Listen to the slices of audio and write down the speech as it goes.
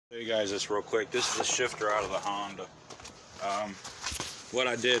Hey guys, this real quick. This is the shifter out of the Honda. What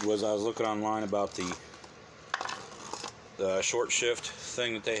I did was I was looking online about the short shift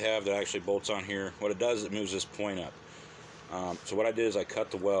thing that they have that actually bolts on here. What it does is it moves this point up. So what I did is I cut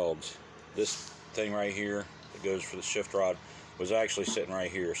the welds. This thing right here that goes for the shift rod was actually sitting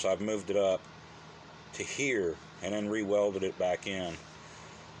right here. So I've moved it up to here and then re-welded it back in.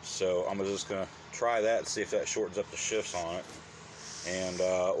 So I'm just going to try that and see if that shortens up the shifts on it. And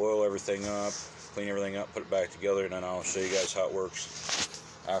oil everything up, clean everything up, put it back together, and then I'll show you guys how it works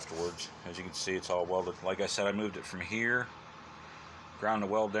afterwards. As you can see, it's all welded. Like I said, I moved it from here, ground the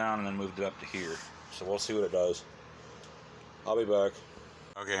weld down, and then moved it up to here. So we'll see what it does. I'll be back.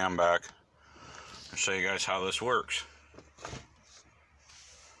 Okay, I'm back. I'll show you guys how this works.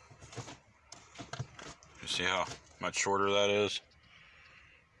 You see how much shorter that is?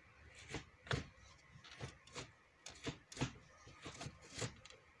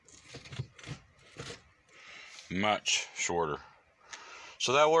 Much shorter.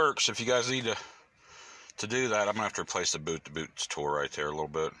 So that works. If you guys need to do that, I'm gonna have to replace the boot. The boot's tore right there a little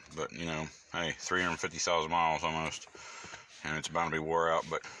bit, but you know, hey, 350,000 miles almost, and it's bound to be wore out.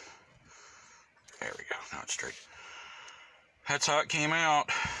 But there we go. Now it's straight. That's how it came out.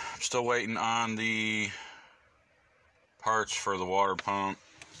 I'm still waiting on the parts for the water pump,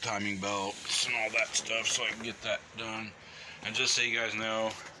 timing belts, and all that stuff, so I can get that done. And just so you guys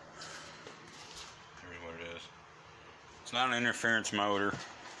know, here's what it is. It's not an interference motor,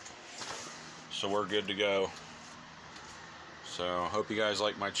 so we're good to go. So hope you guys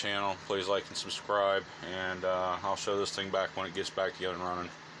like my channel. Please like and subscribe, and I'll show this thing back when it gets back together and running.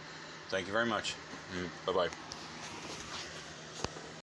 Thank you very much. Bye-bye.